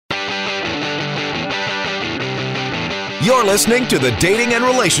You're listening to the Dating and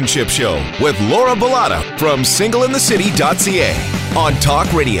Relationship Show with Laura Bilotta from singleinthecity.ca on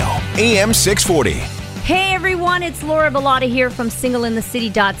Talk Radio, AM 640. Hey everyone, it's Laura Bilotta here from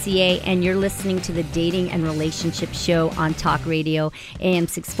singleinthecity.ca, and you're listening to the Dating and Relationship Show on Talk Radio, AM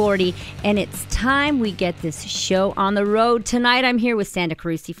 640. And it's time we get this show on the road. Tonight I'm here with Sandra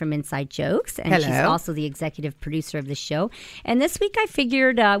Carusi from Inside Jokes, and Hello. She's also the executive producer of the show. And this week I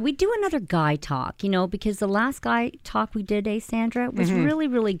figured we'd do another guy talk, because the last guy talk we did, Sandra, was really,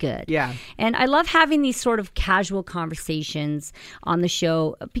 really good. Yeah. And I love having these sort of casual conversations on the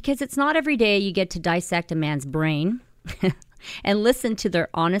show because it's not every day you get to dissect a man's brain and listen to their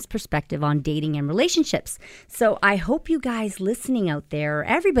honest perspective on dating and relationships. So I hope you guys listening out there, or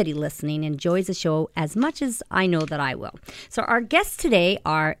everybody listening, enjoys the show as much as I know that I will. So our guests today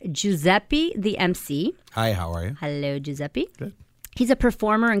are Giussepe, the MC. Hi, how are you? Hello, Giussepe. Good. He's a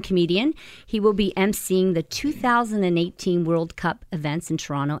performer and comedian. He will be MCing the 2018 World Cup events in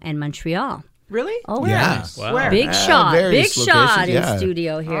Toronto and Montreal. Really? Oh, Yeah. wow. Where? Big shot various locations, in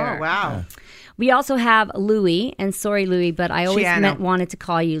studio here. Oh, wow. Yeah. We also have Louie, and sorry, Louie, but I always Chiano. wanted to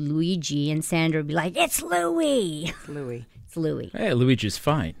call you Luigi, and Sandra would be like, it's Louie. Louie. It's Louie. Hey, Luigi's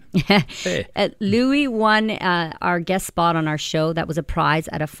fine. Hey. Louie won our guest spot on our show. That was a prize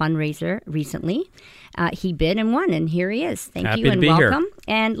at a fundraiser recently. He bid and won, and here he is. Thank Happy you to and be here. welcome.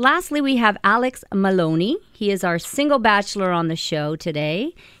 And lastly, we have Alex Maloney. He is our single bachelor on the show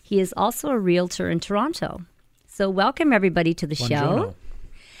today. He is also a realtor in Toronto. So welcome, everybody, to the show.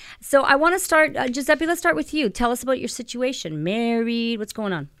 So I want to start, Giuseppe, let's start with you. Tell us about your situation. Married, what's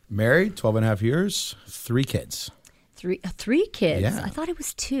going on? Married, 12 and a half years, 3 kids. Three kids? Yeah. I thought it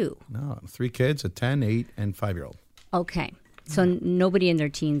was 2. No, 3 kids, a 10, 8, and 5-year-old. Okay. So nobody in their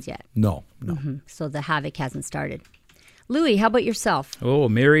teens yet. No. So the havoc hasn't started. Louie, how about yourself? Oh,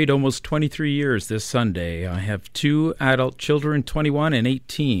 married almost 23 years this Sunday. I have 2 adult children, 21 and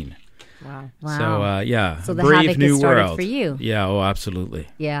 18. Wow. So, So the brave havoc new has started world. for you. Yeah, oh, absolutely.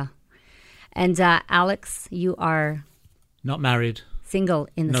 Yeah. And Alex, you are Not married, single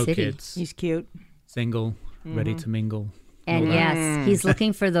in the no city. kids, He's cute. single, ready to mingle. And all that. yes, he's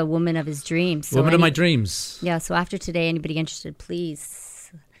looking for the woman of his dreams. So Woman of my dreams. Yeah, so after today, anybody interested,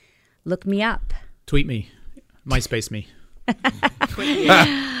 please look me up. Tweet me. MySpace me.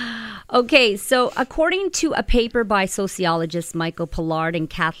 Okay, so according to a paper by sociologists Michael Pollard and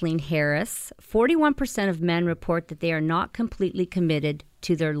Kathleen Harris, 41% of men report that they are not completely committed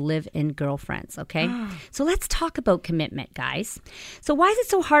to their live-in girlfriends, okay? So let's talk about commitment, guys. So why is it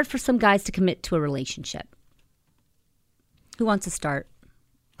so hard for some guys to commit to a relationship? Who wants to start?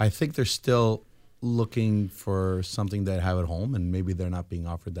 I think they're still looking for something that have at home, and maybe they're not being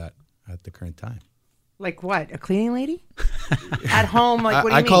offered that at the current time. Like what? A cleaning lady? At home? Like what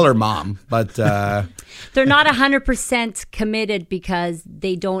do you I mean? call her mom, but They're not 100% committed because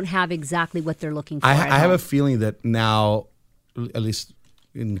they don't have exactly what they're looking for. I at have home. a feeling that now, at least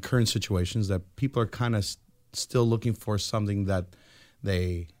in current situations, that people are kind of still looking for something that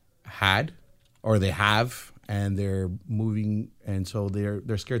they had or they have, and they're moving, and so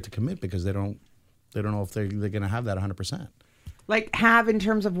they're scared to commit because they don't know if they're going to have that 100%. Like have in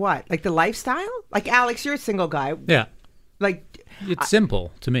terms of what? Like the lifestyle? Like Alex, you're a single guy. Yeah. Like It's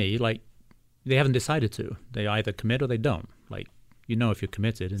simple to me. Like, they haven't decided to. They either commit or they don't. Like, if you're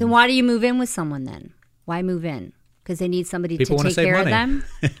committed. Then why do you move in with someone then? Why move in? Because they need somebody People to want to take save care money.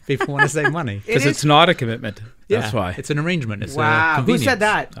 of them? People want to save money. Because it's not a commitment. That's why. It's an arrangement. It's wow. Who convenience. said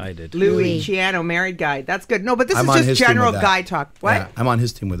that? I did. Louie, Louie. Chiano, married guy. That's good. No, but this I'm is on just his team general with that. guy talk. What? Yeah, I'm on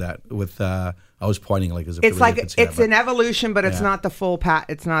his team with that. I was pointing like as if It's everybody like could see it's that, an evolution, but it's Yeah. not the full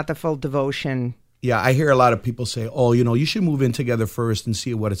it's not the full devotion. Yeah, I hear a lot of people say, "Oh, you should move in together first and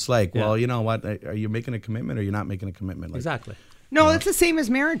see what it's like." Yeah. Well, you know what? Are you making a commitment or you're not making a commitment? Like, Exactly. No, it's the same as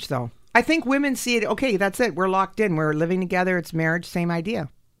marriage, though. I think women see it. Okay, that's it. We're locked in. We're living together. It's marriage. Same idea.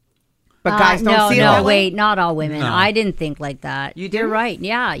 But guys don't see it that way. Wait, not all women. No. I didn't think like that. You You're didn't? right.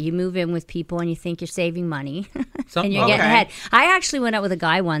 Yeah, you move in with people and you think you're saving money, Some- and you're getting Okay. ahead. I actually went out with a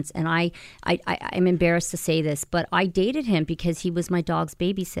guy once, and I'm embarrassed to say this, but I dated him because he was my dog's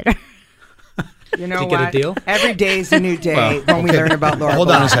babysitter. You know Did you get a what? deal? Every day is a new day when we learn about Laura. Hold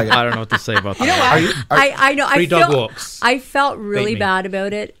on a Bilotta. second. I don't know what to say about that. You know what? I know. Free dog walks. I felt really me. bad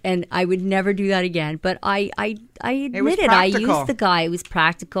about it, and I would never do that again. But I admit it. I practical. used the guy. It was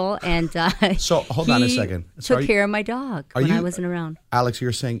practical, and So, hold on a he second. So took care of my dog when I wasn't around. Alex,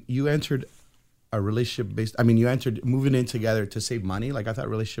 you're saying you entered a relationship based. I mean, you entered moving in together to save money. Like I thought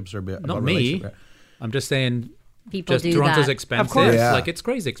relationships are about Not me. relationship. I'm just saying people do Toronto's that. expensive. Of course. Yeah. Like, it's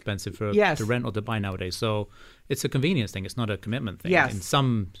crazy expensive to rent or to buy nowadays. So it's a convenience thing. It's not a commitment thing. Yes. In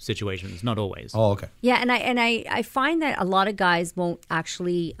some situations, not always. Oh, okay. Yeah, and I find that a lot of guys won't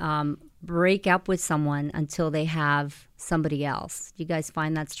actually break up with someone until they have somebody else. Do you guys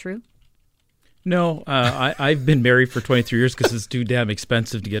find that's true? No, I've been married for 23 years because it's too damn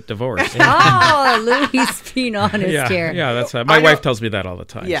expensive to get divorced. Oh, Louie's being honest here. Yeah, that's my wife tells me that all the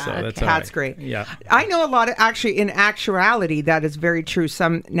time. Yeah, so that's that's all great. Yeah, I know a lot of, actually, in actuality, that is very true.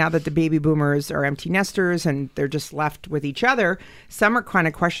 Some, now that the baby boomers are empty nesters and they're just left with each other, some are kind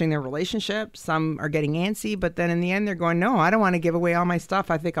of questioning their relationship. Some are getting antsy, but then in the end, they're going, no, I don't want to give away all my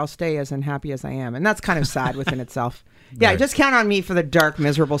stuff. I think I'll stay as unhappy as I am. And that's kind of sad within itself. Yeah, Right. just count on me for the dark,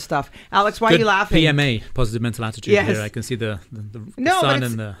 miserable stuff. Alex, why are you laughing? PMA, positive mental attitude. Yes. Here, I can see the No, but sun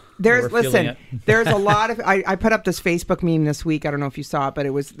it's- and the. There's, we're feeling listen, it. there's a lot of, I put up this Facebook meme this week. I don't know if you saw it, but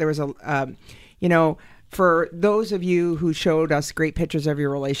there was a, for those of you who showed us great pictures of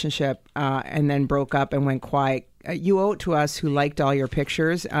your relationship and then broke up and went quiet, you owe it to us who liked all your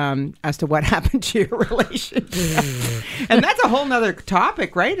pictures as to what happened to your relationship. And that's a whole nother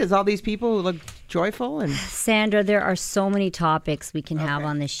topic, right? Is all these people who look joyful and... Sandra, there are so many topics we can have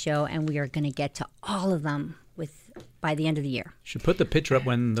on this show, and we are going to get to all of them by the end of the year. Should put the picture up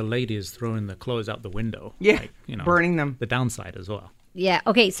when the lady is throwing the clothes out the window. Yeah, burning them. The downside as well. Yeah.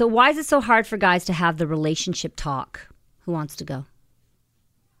 Okay. So why is it so hard for guys to have the relationship talk? Who wants to go?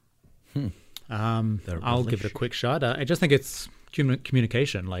 I'll give it a quick shot. I just think it's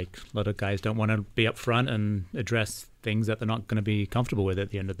communication. Like, a lot of guys don't want to be upfront and address things that they're not going to be comfortable with at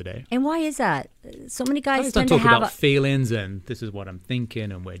the end of the day. And why is that? So many guys Guys don't tend to talk have about feelings and this is what I'm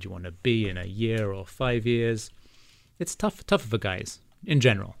thinking and where do you want to be in a year or 5 years. It's tough for guys in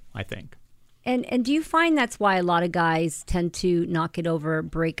general, I think. And do you find that's why a lot of guys tend to not get over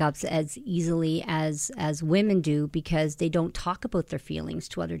breakups as easily as women do, because they don't talk about their feelings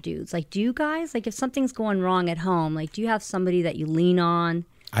to other dudes? Like, do you guys, like, if something's going wrong at home, like, do you have somebody that you lean on?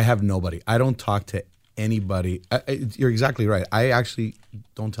 I have nobody. I don't talk to anybody. You're exactly right. I actually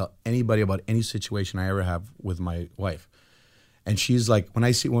don't tell anybody about any situation I ever have with my wife. And she's like,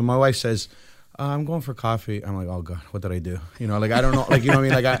 when my wife says, I'm going for coffee, I'm like, oh God, what did I do? Like, I don't know. Like, you know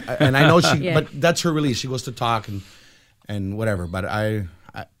what I mean? Like, and I know she, Yeah. but that's her release. She goes to talk and whatever. But I'm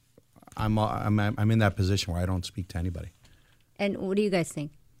in that position where I don't speak to anybody. And what do you guys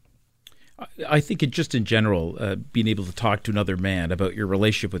think? I think it just in general, being able to talk to another man about your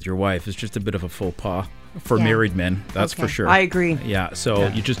relationship with your wife is just a bit of a faux pas for Yeah. married men. That's Okay. for sure. I agree. Yeah, so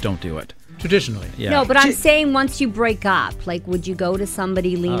you just don't do it. Traditionally. Yeah. No, but I'm saying once you break up, like, would you go to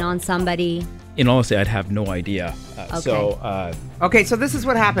somebody, lean on somebody? In all honesty, I'd have no idea. Okay, so this is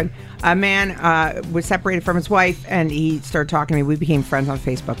what happened. A man was separated from his wife, and he started talking to me. We became friends on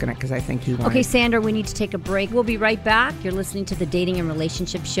Facebook, because I think he wanted... Okay, Sandra, we need to take a break. We'll be right back. You're listening to the Dating and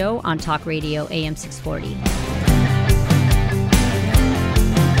Relationship Show on Talk Radio AM 640.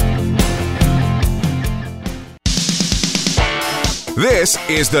 This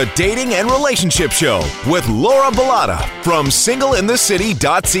is the Dating and Relationship Show with Laura Bilotta from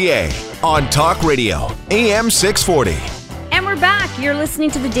singleinthecity.ca on Talk Radio, AM 640. And we're back. You're listening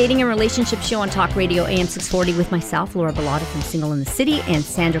to the Dating and Relationship Show on Talk Radio AM 640 with myself, Laura Bilotta from Single in the City, and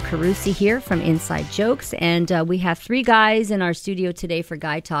Sandra Carusi here from Inside Jokes. And we have three guys in our studio today for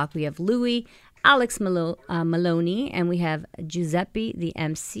Guy Talk. We have Louie, Alex Maloney, and we have Giussepe, the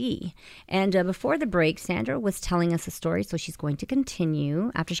MC. And before the break, Sandra was telling us a story, so she's going to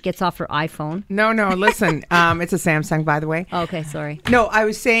continue after she gets off her iPhone. No, listen. It's a Samsung, by the way. Okay, sorry. No, I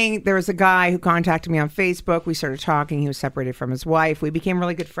was saying there was a guy who contacted me on Facebook. We started talking. He was separated from his wife. We became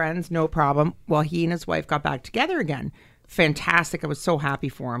really good friends, no problem. Well, he and his wife got back together again. Fantastic. I was so happy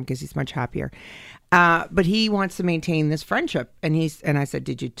for him because he's much happier. But he wants to maintain this friendship. And I said,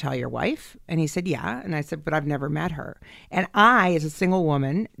 did you tell your wife? And he said, yeah. And I said, but I've never met her. And I, as a single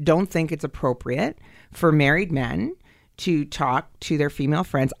woman, don't think it's appropriate for married men to talk to their female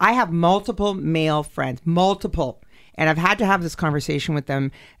friends. I have multiple male friends, multiple. And I've had to have this conversation with them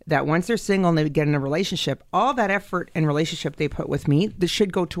that once they're single and they get in a relationship, all that effort and relationship they put with me, this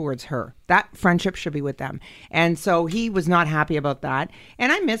should go towards her. That friendship should be with them. And so he was not happy about that.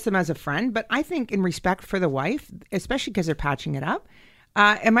 And I miss him as a friend, but I think in respect for the wife, especially because they're patching it up.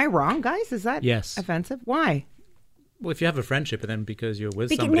 Am I wrong, guys? Is that offensive? Why? Well, if you have a friendship and then because you're with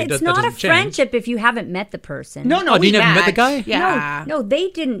Because somebody, it's that not a doesn't change. friendship if you haven't met the person. No, Oh, we you never met the guy? Yeah. No,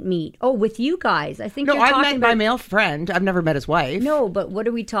 they didn't meet. Oh, with you guys. I think No, you're I've talking met about my male friend. I've never met his wife. No, but what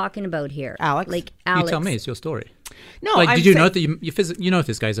are we talking about here? Alex? Like You Alex. tell me, it's your story. No, Like, I'm did you saying- know that you know if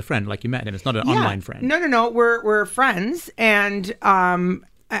this guy's a friend? Like, you met him. It's not an online friend. No. We're friends, and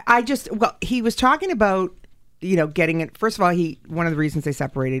he was talking about getting it. First of all, one of the reasons they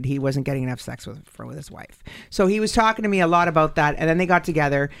separated, he wasn't getting enough sex with his wife. So he was talking to me a lot about that, and then they got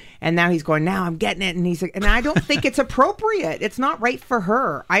together, and now he's going, now I'm getting it, and he's like, and I don't think it's appropriate. It's not right for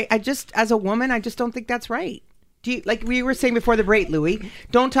her. I just, as a woman, I just don't think that's right. Do you, like we were saying before the break, Louie,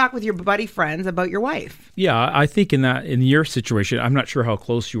 don't talk with your buddy friends about your wife. Yeah, I think in your situation, I'm not sure how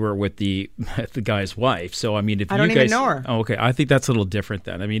close you were with the guy's wife. So I mean, if I don't you guys, even know her. Oh, okay, I think that's a little different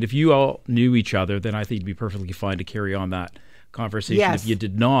then. I mean, if you all knew each other, then I think it'd be perfectly fine to carry on that conversation. Yes. If you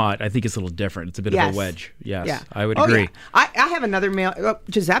did not, I think it's a little different. It's a bit of a wedge. Yes, yeah. I would agree. Yeah. I have another male,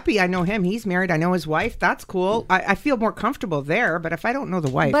 Giuseppe. I know him. He's married. I know his wife. That's cool. I feel more comfortable there. But if I don't know the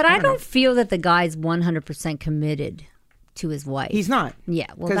wife, But I don't feel that the guy's 100% committed to his wife. He's not. Yeah,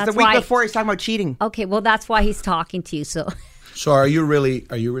 well, because that's the week why. before he's talking about cheating. Okay, well, that's why he's talking to you. So are you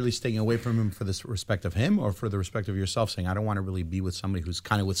really staying away from him for the respect of him, or for the respect of yourself, saying I don't want to really be with somebody who's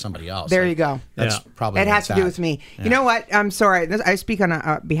kind of with somebody else? There you go. That's probably it has to do with me. Yeah. You know what? I'm sorry. I speak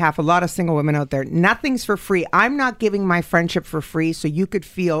on behalf of a lot of single women out there. Nothing's for free. I'm not giving my friendship for free, so you could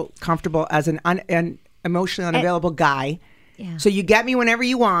feel comfortable as an emotionally unavailable guy. Yeah. So you get me whenever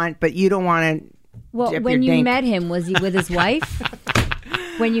you want, but you don't want to. Well, when you met him, was he with his wife?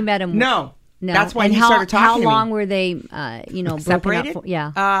 When you met him? No. That's why and he started talking to me. How long were they, separated? Broken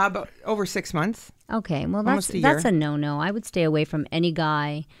up? About over 6 months. Okay, well, that's a no-no. I would stay away from any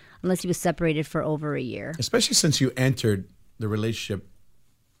guy unless he was separated for over a year. Especially since you entered the relationship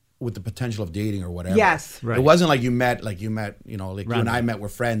with the potential of dating or whatever. Yes. Right. It wasn't like you met, you and I met, we're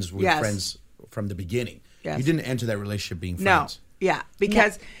friends. We were Yes. friends from the beginning. Yes. You didn't enter that relationship being friends. No. Yeah,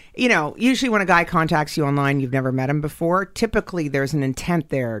 because, usually when a guy contacts you online, you've never met him before, typically there's an intent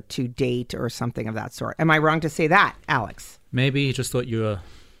there to date or something of that sort. Am I wrong to say that, Alex? Maybe he just thought you were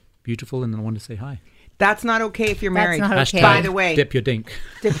beautiful and wanted to say hi. That's not okay if you're married. That's not okay. By the way. Dip your dink.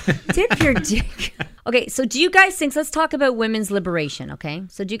 Dip your dick. Okay, so do you guys think, let's talk about women's liberation, okay?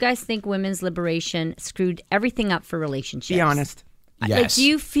 So do you guys think women's liberation screwed everything up for relationships? Be honest. Yes. Like, do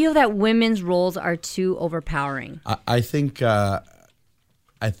you feel that women's roles are too overpowering? I think the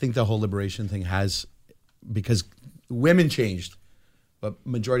whole liberation thing has, because women changed, but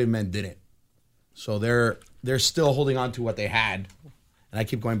majority of men didn't. So they're still holding on to what they had, and I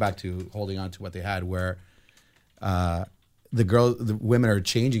keep going back to holding on to what they had, where the women are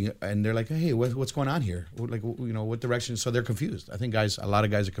changing, and they're like, hey, what's going on here? What direction? So they're confused. I think a lot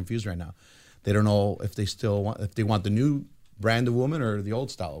of guys are confused right now. They don't know if they want the new brand of woman or the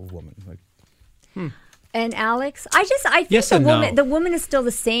old style of woman. And Alex, I think yes the woman is still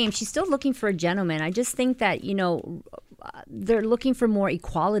the same. She's still looking for a gentleman. I just think that, they're looking for more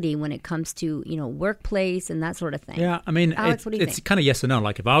equality when it comes to, workplace and that sort of thing. Yeah, I mean, Alex, what do you it's think? kind of yes or no.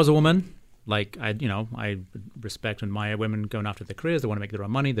 Like if I was a woman, I respect when my women going after their careers, they want to make their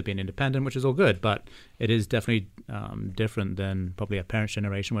own money, they're being independent, which is all good. But it is definitely different than probably a parent's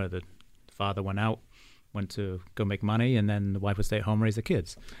generation where the father went to go make money, and then the wife would stay at home, raise the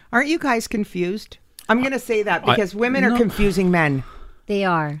kids. Aren't you guys confused? I'm going to say that because women are confusing men. They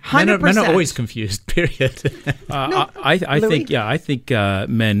are. 100%. Men are always confused, period. I think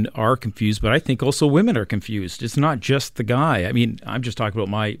men are confused, but I think also women are confused. It's not just the guy. I mean, I'm just talking about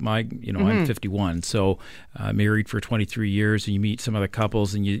my I'm 51, so married for 23 years, and you meet some other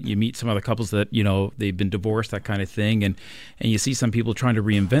couples, and you meet some other couples that, they've been divorced, that kind of thing, and you see some people trying to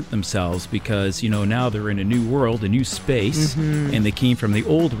reinvent themselves because, now they're in a new world, a new space, and they came from the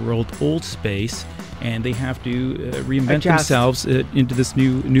old world, old space, and they have to reinvent themselves into this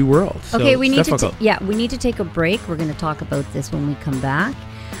new world. So okay, we need to take a break. We're going to talk about this when we come back.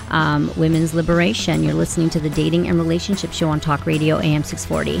 Women's liberation. You're listening to the Dating and Relationship Show on Talk Radio AM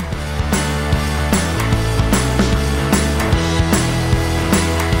 640.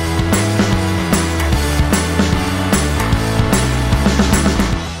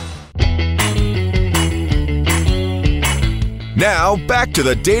 Now, back to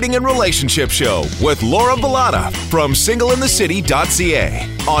the Dating and Relationship Show with Laura Bilotta from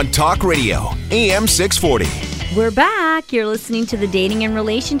singleinthecity.ca on Talk Radio, AM 640. We're back. You're listening to the Dating and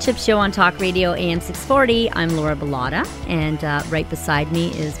Relationship Show on Talk Radio AM 640. I'm Laura Bilotta, and right beside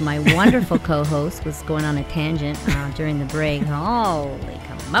me is my wonderful co-host. Was going on a tangent during the break. Holy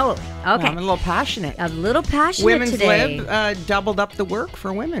moly. Okay. I'm a little passionate. Women's today. Lib doubled up the work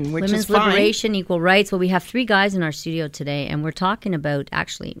for women, which Women's is fine. liberation, equal rights. Well, we have 3 guys in our studio today, and we're talking about,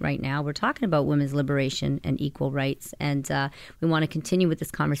 actually, right now, we're talking about women's liberation and equal rights, and we want to continue with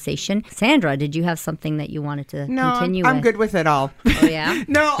this conversation. Sandra, did you have something that you wanted to continue with? I'm good with it all. Oh, yeah?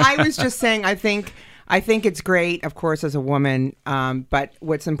 No, I was just saying, I think it's great, of course, as a woman, but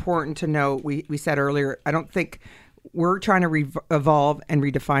what's important to note, we said earlier, I don't think we're trying to evolve and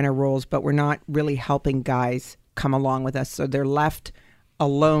redefine our roles, but we're not really helping guys come along with us. So they're left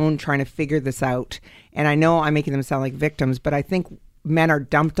alone trying to figure this out. And I know I'm making them sound like victims, but I think men are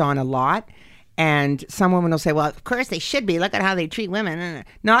dumped on a lot. And some women will say, well, of course they should be. Look at how they treat women.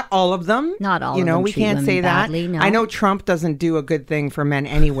 Not all of them. Not all of them we treat can't women say badly, that. no. I know Trump doesn't do a good thing for men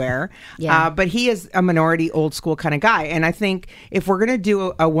anywhere. Yeah. But he is a minority, old school kind of guy. And I think if we're going to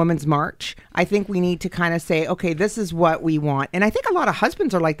do a women's march, I think we need to kind of say, okay, this is what we want. And I think a lot of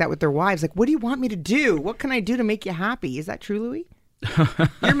husbands are like that with their wives. Like, what do you want me to do? What can I do to make you happy? Is that true, Louie?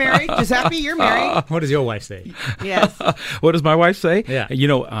 You're married, Giuseppe. You're married. What does your wife say? Yes. What does my wife say? Yeah.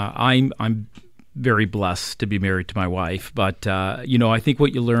 I'm very blessed to be married to my wife, but I think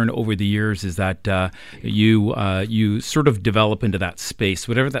what you learn over the years is that you sort of develop into that space,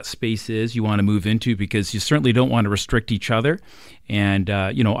 whatever that space is you want to move into, because you certainly don't want to restrict each other. And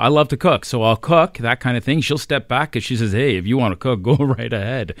I love to cook, so I'll cook, that kind of thing. She'll step back because she says, "Hey, if you want to cook, go right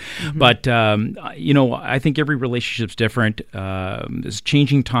ahead." Mm-hmm. But I think every relationship's different. There's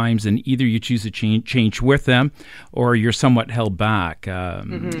changing times, and either you choose to change with them, or you're somewhat held back.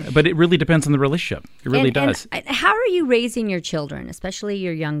 But it really depends on the relationship. It really does. And how are you raising your children, especially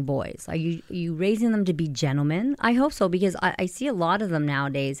your young boys? Are you raising them to be gentlemen? I hope so, because I see a lot of them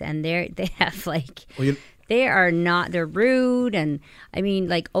nowadays, and they have like. Well, they are not, they're rude, and I mean,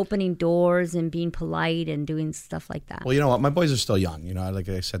 like opening doors and being polite and doing stuff like that. Well, you know what? My boys are still young. Like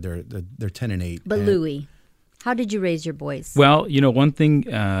I said, they're 10 and 8. But Louie, how did you raise your boys? Well, one thing,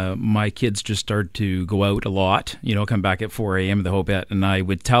 my kids just started to go out a lot, come back at 4 a.m. the whole bit, and I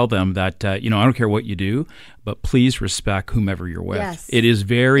would tell them that, I don't care what you do, but please respect whomever you're with. Yes. It is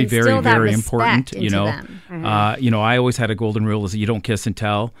very, very, very important. Them. I always had a golden rule is that you don't kiss and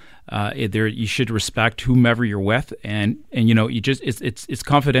tell. You should respect whomever you're with, and you just it's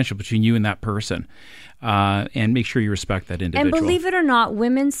confidential between you and that person, and make sure you respect that individual. And believe it or not,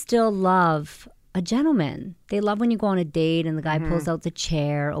 women still love a gentleman. They love when you go on a date and the guy pulls out the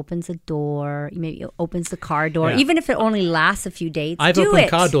chair, opens the door, maybe opens the car door, even if it only lasts a few dates. I've opened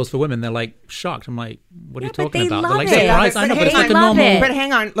car doors for women. They're like shocked. I'm like, what are you talking about? Love They're like, it. surprised. I know, but it's like a love normal. it. But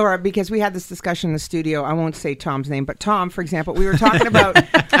hang on, Laura, because we had this discussion in the studio. I won't say Tom's name, but Tom, for example, we were talking about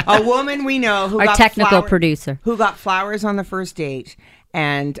a woman we know who Our got technical producer. who got flowers on the first date,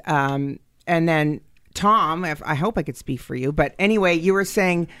 and then Tom, I hope I could speak for you, but anyway, you were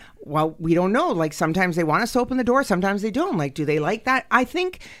saying, well, we don't know. Like sometimes they want us to open the door, sometimes they don't. Like, do they like that? I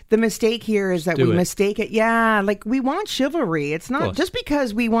think the mistake here is that we mistake it. Yeah, like we want chivalry. It's not just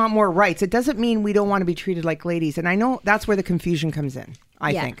because we want more rights. It doesn't mean we don't want to be treated like ladies. And I know that's where the confusion comes in.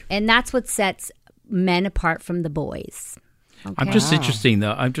 I think, and that's what sets men apart from the boys. Okay. I'm just interested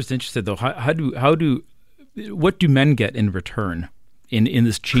though. What do men get in return in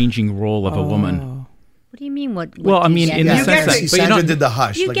this changing role of a woman? What do you mean? What well, I mean, in the sense that Sandra did the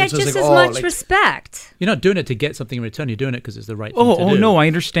hush. You like, get just like, as much respect. You're not doing it to get something in return. You're doing it because it's the right thing to do. Oh, no, I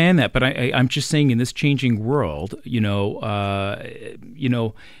understand that, but I'm just saying, in this changing world, am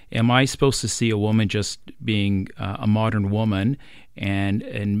I supposed to see a woman just being a modern woman,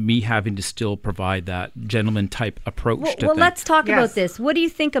 and me having to still provide that gentleman type approach to things? Well, let's talk about this. What do you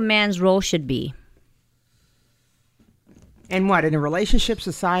think a man's role should be? And what, in a relationship,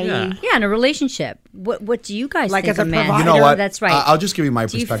 society? Yeah, in a relationship. What do you guys like think as a a man? provider? You know what? That's right. I'll just give you my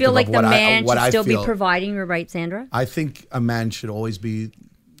do you perspective feel like of the man what should I still feel. be providing? You're right, Sandra? I think a man should always be.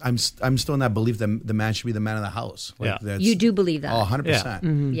 I'm still in that belief that the man should be the man of the house. You do believe that? Oh,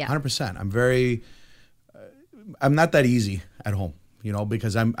 100%. Yeah. 100%. I'm not that easy at home.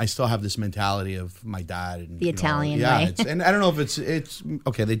 Because I still have this mentality of my dad and the Italian way. And I don't know if it's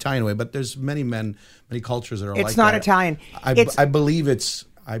okay, the Italian way, but there's many cultures that are like that. It's not Italian. I believe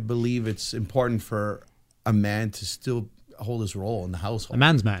it's important for a man to still hold his role in the household. A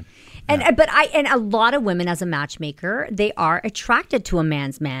man's man. And a lot of women, as a matchmaker, they are attracted to a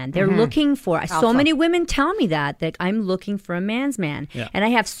man's man. They're looking for so many women tell me that I'm looking for a man's man. Yeah. And I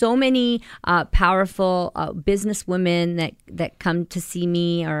have so many powerful business women that come to see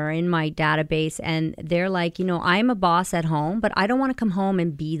me or are in my database, and they're like, I'm a boss at home, but I don't want to come home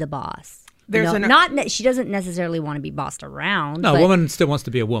and be the boss. She doesn't necessarily want to be bossed around. No, a woman still wants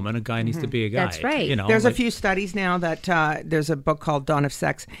to be a woman. A guy needs to be a guy. That's right. There's a few studies now that there's a book called Dawn of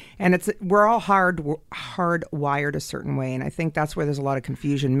Sex, and we're all hardwired a certain way, and I think that's where there's a lot of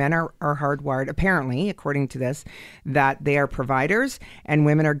confusion. Men are hardwired, apparently, according to this, that they are providers and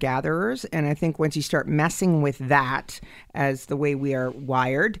women are gatherers, and I think once you start messing with that as the way we are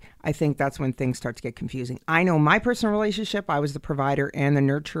wired, I think that's when things start to get confusing. I know my personal relationship, I was the provider and the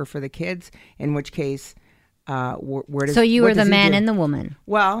nurturer for the kids, in which case, where does... So you were the man and the woman.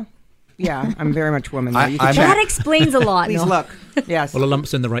 Well, Yeah, I'm very much woman. I- You can I'm- check. That explains a lot. Please no. look. Yes. Well, the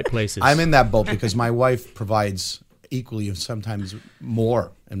lumps in the right places. I'm in that boat because my wife provides equally and sometimes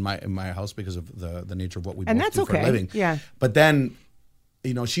more in my house because of the nature of what we And both that's do for okay. a living. Yeah. But then,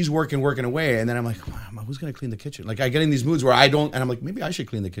 she's working away, and then I'm like, who's going to clean the kitchen? Like I get in these moods where I don't, and I'm like, maybe I should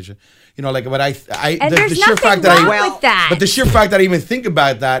clean the kitchen. But And there's nothing wrong with that. But the sheer fact that I even think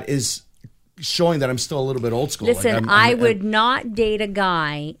about that is showing that I'm still a little bit old school. Listen, I would not date a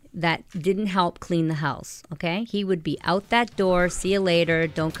guy that didn't help clean the house, okay? He would be out that door, see you later,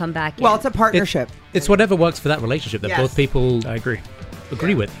 don't come back in. Well, it's a partnership. It's whatever works for that relationship that Yes. both people I agree.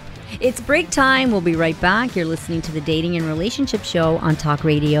 agree with. It's break time. We'll be right back. You're listening to the Dating and Relationship Show on Talk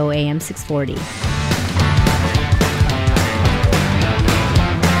Radio AM 640.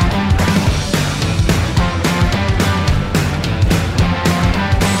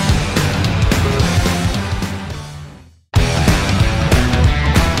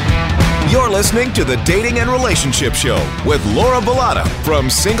 You're listening to the Dating and Relationship Show with Laura Bilotta from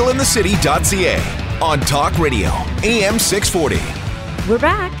singleinthecity.ca on Talk Radio, AM 640. We're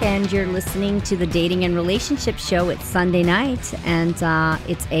back, and you're listening to the Dating and Relationship Show. It's Sunday night, and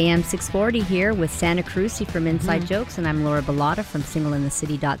it's AM 640 here with Santa Cruci from Inside Jokes, and I'm Laura Bilotta from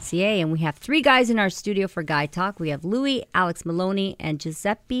singleinthecity.ca, and we have three guys in our studio for Guy Talk. We have Louie, Alex Maloney, and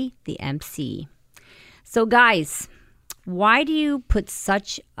Giuseppe, the MC. So, guys, why do you put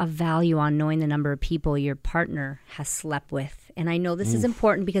such a value on knowing the number of people your partner has slept with? And I know this is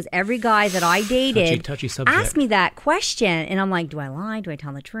important because every guy that I dated Touchy subject. asked me that question. And I'm like, do I lie? Do I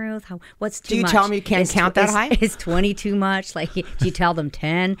tell the truth? What's too much? Do you tell them you can't count that high? Is 20 too much? Like, do you tell them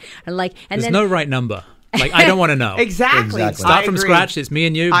 10? Or like, and There's then no right number. Like, I don't want to know. Exactly. Exactly. Start I from agree. scratch. It's me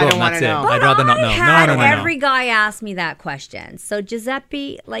and you. I Boom, don't wanna that's it. know. I'd rather not know. I had No. every guy ask me that question. So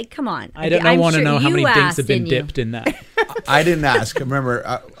Giuseppe, like, come on. I don't I'm want to sure know how you many dinks asked, have been didn't you? dipped in that. I didn't ask.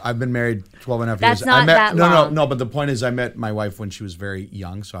 Remember, I've been married 12 and a half That's years. not that long. No. But the point is, I met my wife when she was very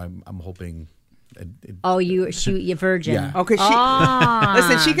young, so I'm hoping. Oh, you virgin. Yeah. Okay,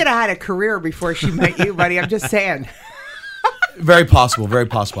 listen, she could have had a career before she met you, buddy. I'm just saying. Very possible. Very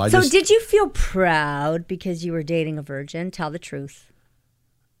possible. So did you feel proud because you were dating a virgin? Tell the truth.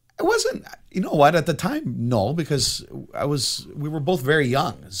 It wasn't. You know what? At the time, no, because we were both very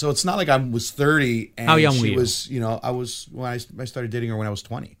young. So it's not like I was 30 and How young she were you? was. I was when I started dating her when I was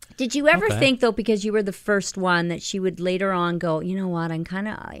 20. Did you ever Okay. think, though, because you were the first one, that she would later on go, you know what,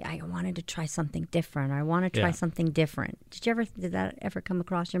 I wanted to try something different. I want to try Yeah. something different. Did that ever come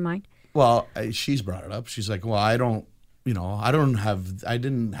across your mind? Well, she's brought it up. She's like, well, I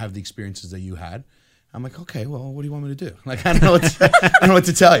didn't have the experiences that you had. I'm like, okay, well, what do you want me to do? Like, I don't know what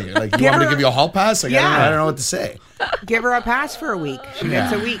to tell you. Like, you want me to give you a hall pass? Like, Yeah. I don't know what to say. Give her a pass for a week. She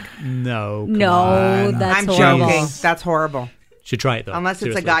gets a week. No. come No, on. that's I'm horrible. joking. That's horrible. Should try it, though. Unless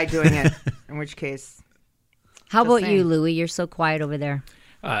it's Seriously. a guy doing it, in which case. How about saying. you, Louie? You're so quiet over there.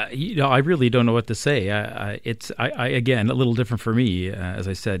 I really don't know what to say. It's again a little different for me. As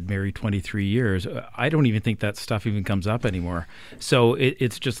I said, married 23 years. I don't even think that stuff even comes up anymore. So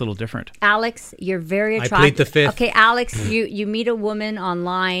it's just a little different. Alex, you're very I attractive. plead the fifth. Okay, Alex, you meet a woman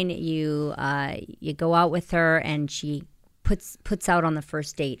online. You go out with her, and she puts out on the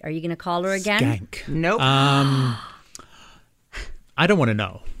first date. Are you going to call her again? Skank. Nope. I don't want to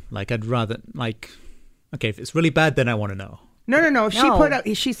know. Like, I'd rather, okay, if it's really bad, then I want to know. No. No.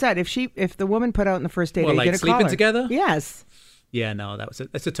 She said if the woman put out in the first date, Well, are you like going to call sleeping her? together? Yes. Yeah, no,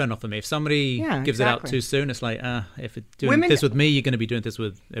 that's a turn off for me. If somebody Yeah, gives it out exactly. too soon, it's like, if you're doing Women- this with me, you're going to be doing this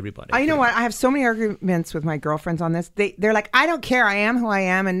with everybody. You know what? I have so many arguments with my girlfriends on this. They're like, I don't care. I am who I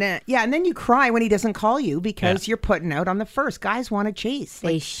am, and then you cry when he doesn't call you because you're putting out on the first. Guys want to chase.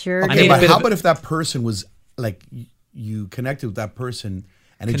 They sure Okay, need a but bit how of- about if that person was like you connected with that person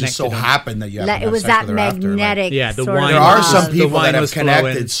and it just so Connected. happened that you happened to It have was sex that with her after, like- magnetic. Yeah, the sort of wine There are love. some The people wine that have was flowing.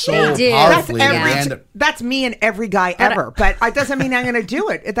 connected so They do. powerfully. That's at the every. end. That's me and every guy ever. But it doesn't mean I'm going to do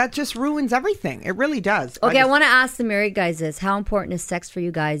it. That just ruins everything. It really does. Okay, I just- want to ask the married guys this: how important is sex for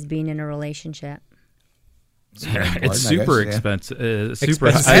you guys being in a relationship? It's super expensive. Super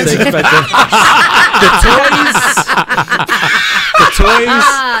Expensive. expensive. The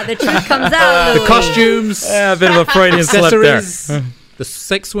toys, The truth comes out. the Louie. costumes, Yeah, a bit of a Freudian slip there. accessories, the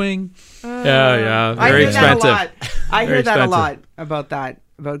sex swing. Yeah, I very hear that a expensive. lot. I Very hear that a expensive. lot about that,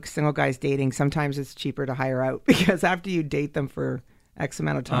 about single guys dating. Sometimes it's cheaper to hire out because after you date them for X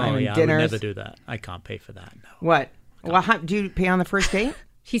amount of time Oh, and yeah, I would dinners. never do that. I can't pay for that, no. What? Well, do you pay on the first date?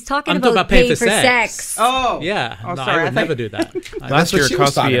 He's talking I'm about talking about paying paying for for sex. sex. Oh. Yeah, Oh, no, sorry. I I would thought- never do that. Last year she it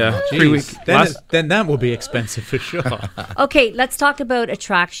was cost me talking a about. 3 week. Jeez. Then that will be expensive for sure. Okay, let's talk about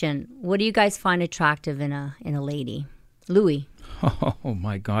attraction. What do you guys find attractive in a lady? Louie. Oh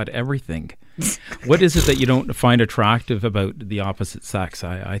my God, everything. What is it that you don't find attractive about the opposite sex?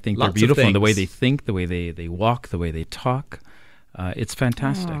 I think Lots they're of beautiful in the way things. they think, the way they walk, the way they talk. It's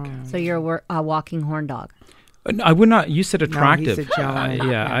fantastic. So you're a walking horn dog. I would not. You said attractive. he's a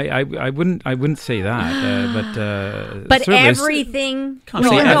gentleman. I wouldn't say that. But certainly- everything. Can't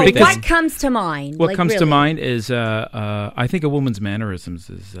say everything. What comes to mind? What Like, comes to really? mind is I think a woman's mannerisms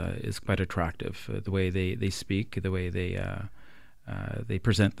is quite attractive. The way they speak, the way they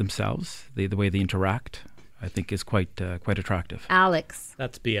present themselves, the way they interact, I think is quite attractive. Alex.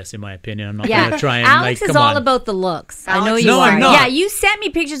 That's BS in my opinion. I'm not Yeah, going to try and Alex like, is come all on. about the looks. I know Alex- you No, are. I'm not. Yeah, you sent me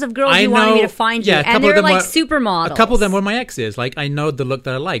pictures of girls I you wanted me know- to find you, yeah, a and couple they're of them like were- supermodels. A couple of them were my exes. Like I know the look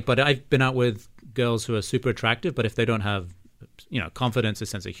that I like, but I've been out with girls who are super attractive. But if they don't have, confidence, a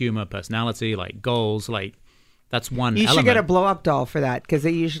sense of humor, personality, like goals, like that's one. You should element. get a blow up doll for that because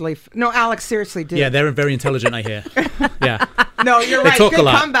they usually. No, Alex, seriously, do. Yeah, they're very intelligent. I hear. Yeah, No, you're they right. talk Good a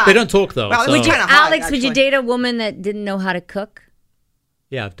lot. comeback. They don't talk though. Well, so- would you- Kinda hot, Alex, would you actually. date a woman that didn't know how to cook?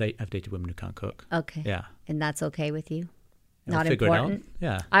 Yeah, I've dated women who can't cook. Okay. Yeah, And that's okay with you? I'll Not figure it out. important?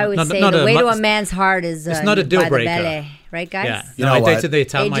 Yeah, I would Not- say not the way to a mu- man's heart is It's not a deal by the breaker. belly. Right, guys? Yeah, You no, know I what? dated my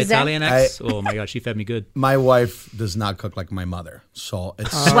Giuseppe? Italian ex. Oh my god, she fed me good. My wife does not cook like my mother, so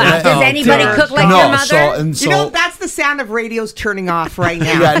it's. Wow, does anybody dear. cook like no, your mother? So, and so, You know, that's the sound of radios turning off right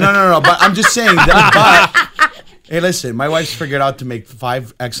now. yeah, no. But I'm just saying that. But hey, listen, my wife's figured out to make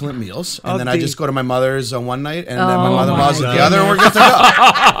 5 excellent meals, and then I just go to my mother's on one night, and then my mother-in-law's at the other, and we're good to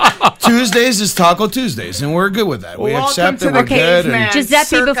go. Tuesdays is Taco Tuesdays, and we're good with that. We Welcome accept to it. the We're good. caveman. And, Giuseppe,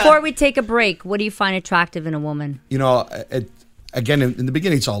 Circa. before we take a break, what do you find attractive in a woman? Again, in the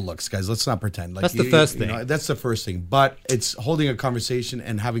beginning, it's all looks, guys. Let's not pretend. Like That's the first thing. That's the first thing. But it's holding a conversation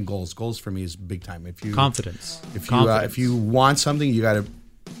and having goals. Goals for me is big time. If you Confidence. if you want something, you got to.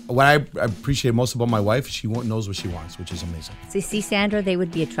 What I appreciate most about my wife, she knows what she wants, which is amazing. So you see, Sandra, they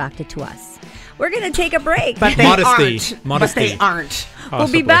would be attracted to us. We're going to take a break. But they Modesty. aren't. Modesty. But they aren't. We'll be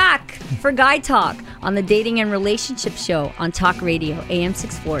Possibly. back for Guy Talk on the Dating and Relationship Show on Talk Radio, AM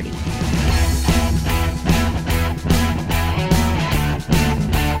 640.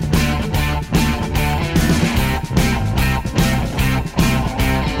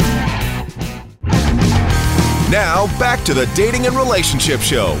 Now, back to the Dating and Relationship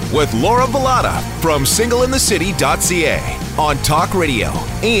Show with Laura Bilotta from singleinthecity.ca on Talk Radio,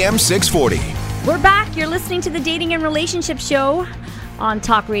 AM 640. We're back. You're listening to the Dating and Relationship Show on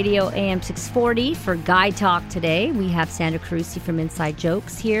Talk Radio AM 640 for Guy Talk today. We have Sandra Carusi from Inside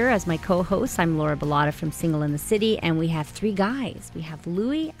Jokes here as my co-host. I'm Laura Bilotta from Single in the City, and we have 3 guys. We have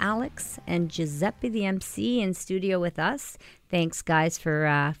Louie, Alex, and Giuseppe, the MC, in studio with us. Thanks, guys,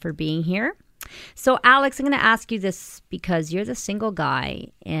 for being here. So, Alex, I'm going to ask you this because you're the single guy.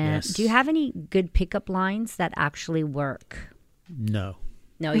 And Yes. do you have any good pickup lines that actually work? No,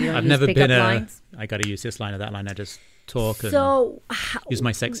 No, you don't I've use never pickup been lines? I got to use this line or that line. I just talk and So, use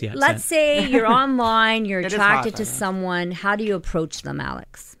my sexy accent. let's say you're online, you're It is attracted hot, to I know. someone. How do you approach them,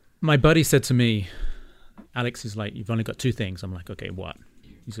 Alex? My buddy said to me, Alex is like, you've only got 2 things. I'm like, okay, what?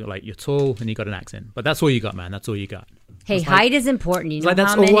 He's like, you're tall and you got an accent. But that's all you got, man. That's all you got. Hey, It's like- height is important. You know like,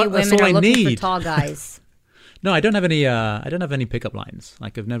 that's how all many what- that's women all are I looking for need. tall guys. No, I don't have any. I don't have any pickup lines.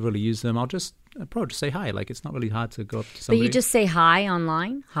 Like I've never really used them. I'll just approach, say hi. Like it's not really hard to go up to But somebody. you just say hi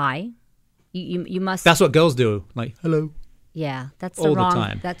online. Hi. You must. That's what girls do. Like hello. yeah. That's all the the wrong.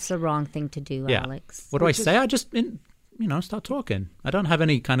 time. That's the wrong thing to do, Yeah. Alex. What do I say? I just start talking. I don't have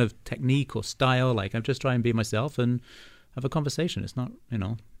any kind of technique or style. Like I'm just trying to be myself and have a conversation. It's not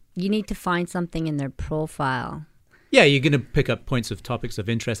You need to find something in their profile. Yeah, you're going to pick up points of topics of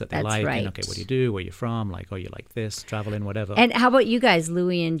interest that they That's like. right. And, okay, what do you do? Where you from? Like, oh, you like this, traveling, whatever. And how about you guys,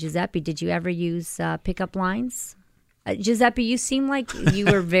 Louie and Giuseppe? Did you ever use pickup lines? Giuseppe, you seem like you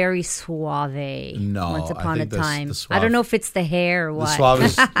were very suave. No, once I upon a think the time. I suave- don't know if it's the hair or what. The suave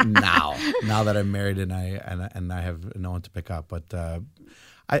is now that I'm married and I have no one to pick up. But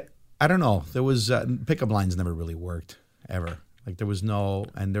I don't know. There was pickup lines never really worked ever. Like there was no,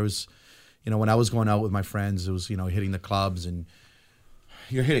 and there was, when I was going out with my friends, it was hitting the clubs and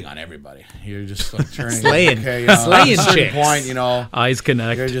you're hitting on everybody. You're just like turning Slaying. okay, Slaying at a certain chicks. point, Eyes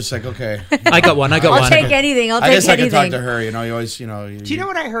connect. you're just like okay. I got one. I'll take anything. I'll I take guess I can anything. talk to her. You always Do you know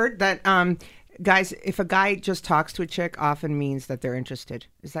what I heard? That guys, if a guy just talks to a chick, often means that they're interested.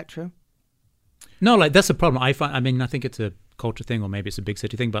 Is that true? No, like that's the problem. I think it's a culture thing or maybe it's a big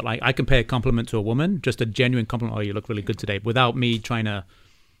city thing, but like I can pay a compliment to a woman, just a genuine compliment, oh, you look really good today, without me trying to,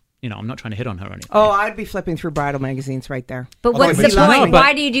 I'm not trying to hit on her or anything. Oh, I'd be flipping through bridal magazines right there. But what's but the you know, point? but-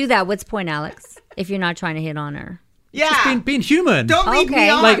 Why do you do that? What's the point, Alex? If you're not trying to hit on her. Yeah. Just being human. Don't lead me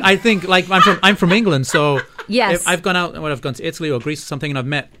on. Like I think, like I'm from England, so Yes. if I've gone out when I've gone to Italy or Greece or something, and I've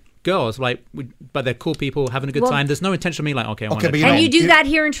met girls, like, but they're cool people having a good time. There's no intention of me like, okay, I want to. And you do that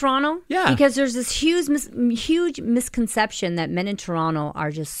here in Toronto? Yeah. Because there's this huge misconception that men in Toronto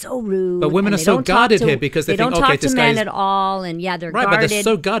are just so rude. But women are so guarded here because they think, don't okay, talk to this men guy's at all, and they're right, guarded. but they're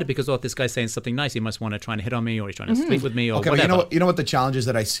so guarded because this guy's saying something nice. He must want to try and hit on me, or he's trying to sleep with me, or whatever. But you know what the challenges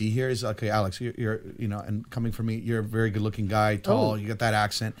that I see here is, okay, Alex, you're and coming from me, you're a very good looking guy, tall, you got that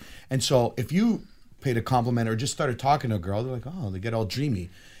accent, and so if you paid a compliment or just started talking to a girl, they're like, oh, they get all dreamy.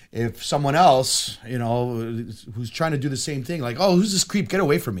 If someone else, who's trying to do the same thing, like, oh, who's this creep? Get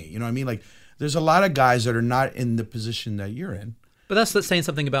away from me. You know what I mean? Like, there's a lot of guys that are not in the position that you're in. But that's saying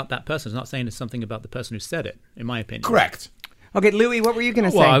something about that person. It's not saying it's something about the person who said it, in my opinion. Correct. Okay, Louie, what were you going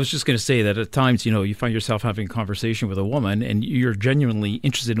to say? Well, I was just going to say that at times, you find yourself having a conversation with a woman and you're genuinely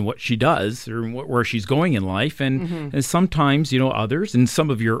interested in what she does or where she's going in life. And sometimes, others and some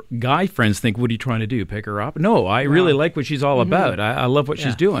of your guy friends think, what are you trying to do? Pick her up? No, I really like what she's all about. I love what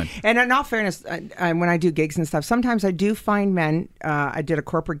she's doing. And in all fairness, when I do gigs and stuff, sometimes I do find men, I did a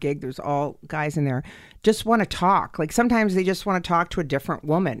corporate gig, there's all guys in there, just want to talk. Like sometimes they just want to talk to a different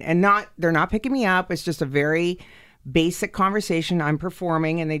woman and they're not picking me up. It's just a very basic conversation I'm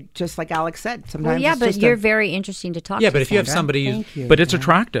performing, and they just like Alex said, sometimes but you're very interesting to talk to. Yeah, but if you have Sandra. somebody But it's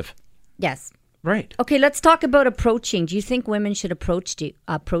attractive. Yes. Right. Okay, let's talk about approaching. Do you think women should approach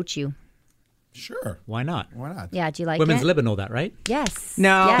you? Sure. Why not? Yeah, do you like Women's it? libido, that, right? Yes.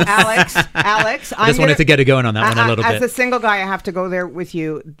 No, Yes. Alex. I just wanted to get it going on that one a little As bit. a single guy, I have to go there with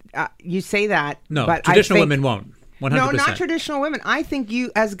you. You say that. No, but traditional I think, women won't. 100%. No, not traditional women. I think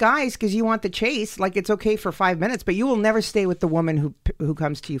you, as guys, because you want the chase, like it's okay for 5 minutes, but you will never stay with the woman who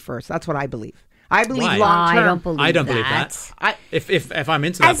comes to you first. That's what I believe. I believe Why? long term. I don't believe that. If I'm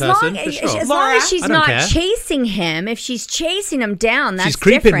into that person, for sure. As long as she's I don't not care. chasing him, if she's chasing him down, that's She's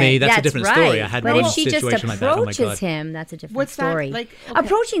creeping different. me, that's a different right. story. I had but one if she just situation like that. Oh my approaches God. him, that's a different What's that? story. Like, okay.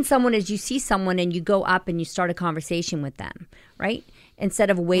 Approaching someone is you see someone and you go up and you start a conversation with them, right?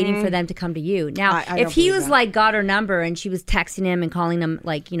 Instead of waiting for them to come to you. Now, I if don't he believe was that. like got her number and she was texting him and calling him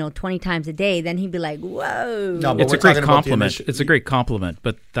 20 times a day, then he'd be like, whoa. No, but It's we're a great talking about the compliment. initial- It's a great compliment,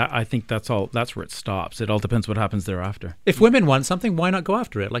 but I think that's where it stops. It all depends what happens thereafter. If women want something, why not go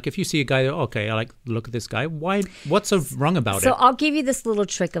after it? Like if you see a guy, okay, I like the look at this guy. Why? What's so wrong about So it? I'll give you this little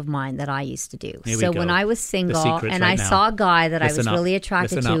trick of mine that I used to do. Here we So go. when I was The single secrets and right I now. saw a guy that I Listen was up. really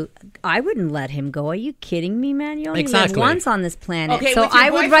attracted Listen to, up. I wouldn't let him go. Are you kidding me, man? You only Exactly. live once on this planet. Okay, so with your I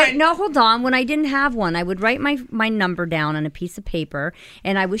would boyfriend- write. No, hold on. When I didn't have one, I would write my number down on a piece of paper,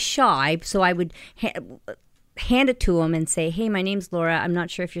 and I was shy, so I would hand it to him and say, hey, my name's Laura. I'm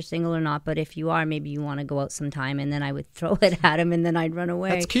not sure if you're single or not, but if you are, maybe you want to go out sometime. And then I would throw it at him and then I'd run away.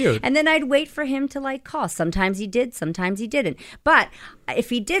 That's cute. And then I'd wait for him to call. Sometimes he did, sometimes he didn't. But if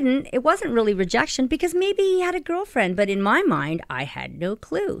he didn't, it wasn't really rejection because maybe he had a girlfriend. But in my mind, I had no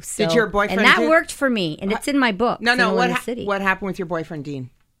clue. So, Did your boyfriend And that do- worked for me. And it's in my book. No. Single in the What City. happened with your boyfriend, Dean?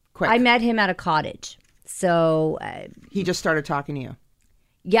 Quick. I met him at a cottage. So He just started talking to you.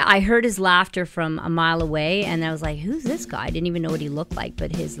 yeah, I heard his laughter from a mile away, and I was like, "Who's this guy?" I didn't even know what he looked like,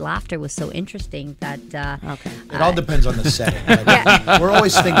 but his laughter was so interesting that. Okay. It all depends on the setting. Right? We're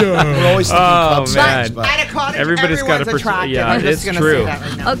always thinking. Club settings, man. but At a cottage, Everybody's got a everyone's attractive. yeah, I'm just it's gonna true. say that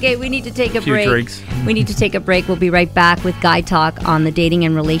right now. Okay, we need to take a Few break. drinks. We need to take a break. We'll be right back with Guy Talk on the Dating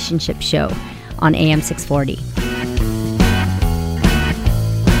and Relationship Show on AM 640.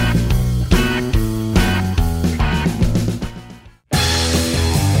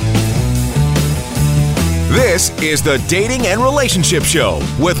 This is the Dating and Relationship Show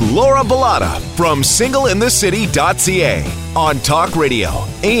with Laura Bilotta from singleinthecity.ca on Talk Radio,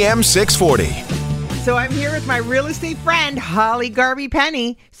 AM 640. So I'm here with my real estate friend, Holly Garvey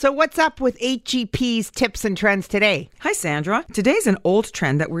Penny. So what's up with HGP's tips and trends today? Hi, Sandra. Today's an old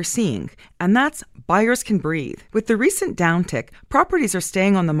trend that we're seeing, and that's buyers can breathe. With the recent downtick, properties are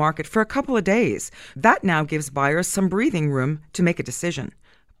staying on the market for a couple of days. That now gives buyers some breathing room to make a decision.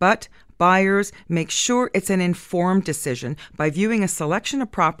 But buyers, make sure it's an informed decision by viewing a selection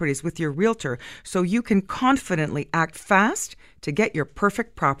of properties with your realtor so you can confidently act fast to get your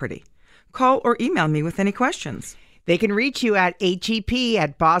perfect property. Call or email me with any questions. They can reach you at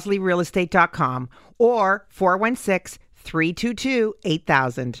HGP@BosleyRealEstate.com or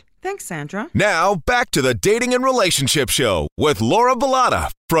 416-322-8000. Thanks, Sandra. Now, back to the Dating and Relationship Show with Laura Bilotta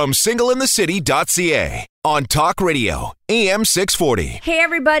from singleinthecity.ca on Talk Radio, AM 640. Hey,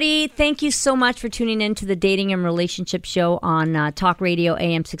 everybody. Thank you so much for tuning in to the Dating and Relationship Show on Talk Radio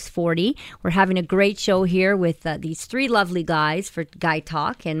AM 640. We're having a great show here with these three lovely guys for Guy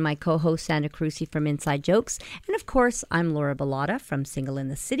Talk and my co-host Sandra Cruci from Inside Jokes. And, of course, I'm Laura Bilotta from Single in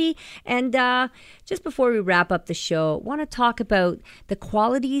the City. And just before we wrap up the show, I want to talk about the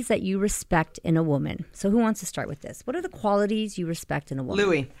qualities that you respect in a woman. So who wants to start with this? What are the qualities you respect in a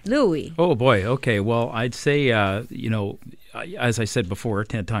woman? Louie. Oh, boy. Okay. Well, I'd say, as I said before,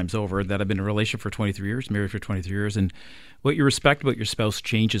 10 times over, that I've been in a relationship for 23 years, married for 23 years. And what you respect about your spouse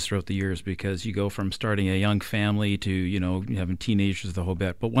changes throughout the years because you go from starting a young family to, having teenagers, the whole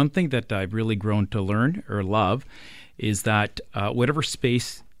bit. But one thing that I've really grown to learn or love is that whatever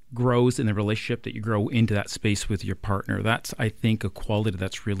space grows in the relationship, that you grow into that space with your partner. That's, I think, a quality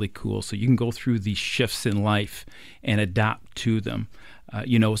that's really cool. So you can go through these shifts in life and adapt to them.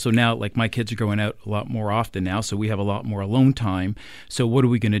 So now, like, my kids are going out a lot more often now, so we have a lot more alone time. So what are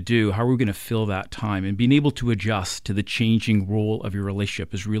we going to do? How are we going to fill that time? And being able to adjust to the changing role of your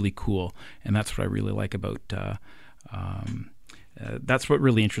relationship is really cool. And that's what I really like about, that's what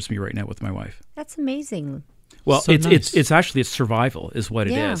really interests me right now with my wife. That's amazing. Well, So nice. it's actually survival is what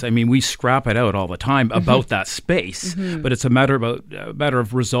it is. I mean, we scrap it out all the time about that space, but it's a matter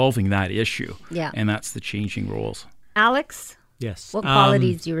of resolving that issue. Yeah. And that's the changing roles. Alex? Yes. What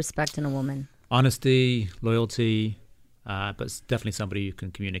qualities do you respect in a woman? Honesty, loyalty, but it's definitely somebody you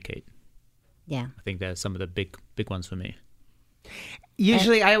can communicate. Yeah. I think they're some of the big ones for me.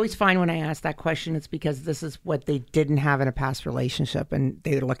 Usually, I always find when I ask that question, it's because this is what they didn't have in a past relationship, and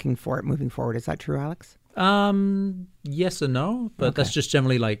they're looking for it moving forward. Is that true, Alex? Yes and no, but that's just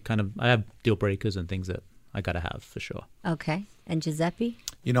generally like kind of, I have deal breakers and things that I got to have for sure. Okay. And Giuseppe?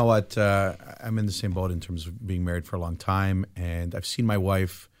 You know what? I'm in the same boat in terms of being married for a long time, and I've seen my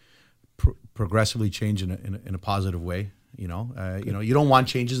wife progressively change in a positive way. You don't want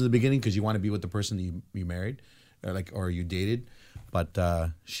changes in the beginning because you want to be with the person that you married, or you dated.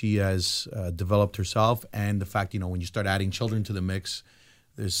 But she has developed herself, and the fact, when you start adding children to the mix,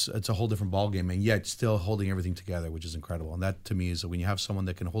 it's a whole different ballgame, and yet still holding everything together, which is incredible. And that, to me, is when you have someone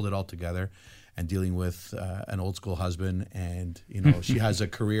that can hold it all together and dealing with an old school husband, and she has a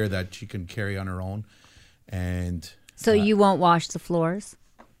career that she can carry on her own. And So you won't wash the floors?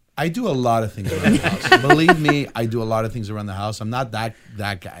 I do a lot of things around the house. Believe me, I do a lot of things around the house. I'm not that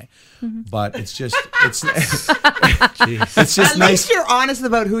guy, but it's just it's just At nice. least you're honest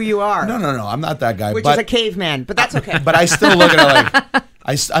about who you are. No, I'm not that guy. Which but, is a caveman, but that's okay. But I still look at it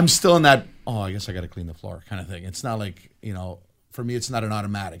like I'm still in that. Oh, I guess I got to clean the floor kind of thing. It's not like for me, it's not an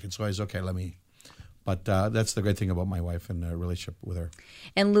automatic. It's always okay. Let me. But that's the great thing about my wife and the relationship with her.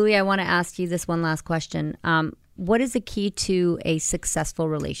 And Louie, I want to ask you this one last question. What is the key to a successful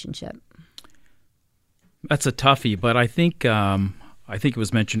relationship? That's a toughie, but I think it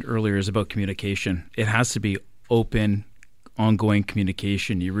was mentioned earlier is about communication. It has to be open, ongoing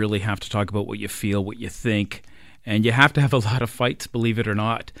communication. You really have to talk about what you feel, what you think. And you have to have a lot of fights, believe it or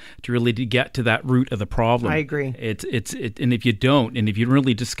not, to really get to that root of the problem. I agree. And if you don't, and if you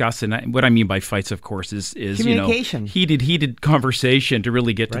really discuss, and what I mean by fights, of course, is communication, heated conversation to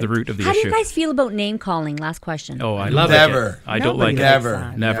really get to the root of the How issue. do you guys feel about name calling? Last question. Oh, I love Never. it. I don't like Never.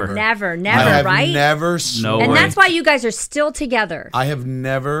 it. Never. Never, I have right? never. No And way. that's why you guys are still together. I have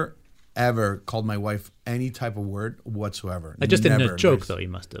never ever called my wife any type of word whatsoever. I just didn't Never. a joke though. You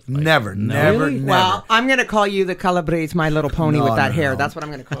must have. Never. Well, I'm going to call you the Calabrese My Little Pony No, with that no, hair. no. That's what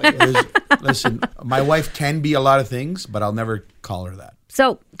I'm going to call you. Listen, my wife can be a lot of things, but I'll never call her that.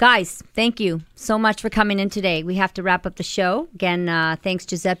 So, guys, thank you so much for coming in today. We have to wrap up the show. Again, thanks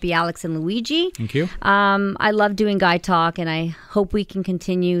Giuseppe, Alex, and Luigi. Thank you. I love doing Guy Talk, and I hope we can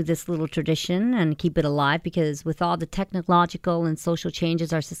continue this little tradition and keep it alive, because with all the technological and social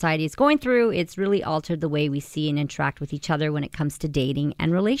changes our society is going through, it's really altered the way we see and interact with each other when it comes to dating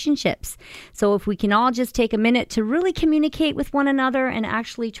and relationships. So if we can all just take a minute to really communicate with one another and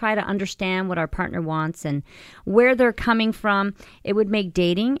actually try to understand what our partner wants and where they're coming from, it would make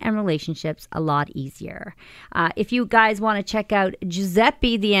dating and relationships a lot easier. If you guys want to check out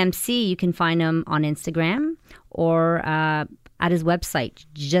Giuseppe the MC, you can find him on Instagram or at his website,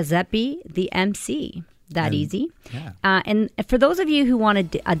 Giuseppe the MC. Easy. Yeah. And for those of you who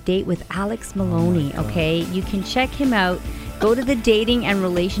want a date with Alex Maloney, okay, you can check him out. Go to the dating and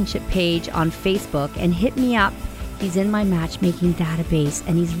relationship page on Facebook and hit me up. He's in my matchmaking database,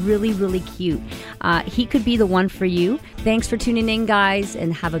 and he's really, really cute. He could be the one for you. Thanks for tuning in, guys,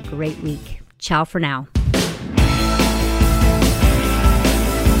 and have a great week. Ciao for now.